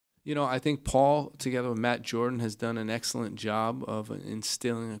You know, I think Paul, together with Matt Jordan, has done an excellent job of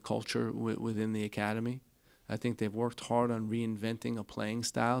instilling a culture within the academy. I think they've worked hard on reinventing a playing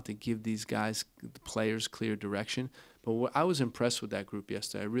style to give these guys, the players, clear direction. But I was impressed with that group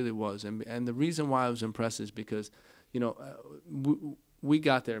yesterday. I really was. And the reason why I was impressed is because, you know, we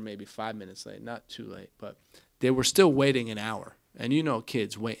got there maybe 5 minutes late, not too late, but they were still waiting an hour. And you know,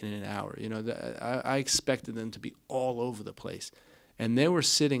 kids waiting an hour. You know, I expected them to be all over the place. And they were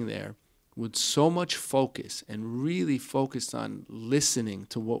sitting there with so much focus and really focused on listening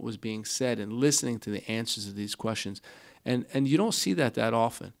to what was being said and listening to the answers of these questions. And you don't see that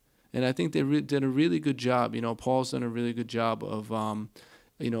often. And I think they did a really good job. You know, Paul's done a really good job of,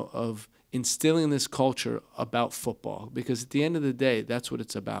 of instilling this culture about football, because at the end of the day, that's what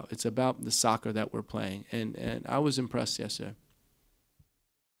it's about. It's about the soccer that we're playing. And I was impressed yesterday.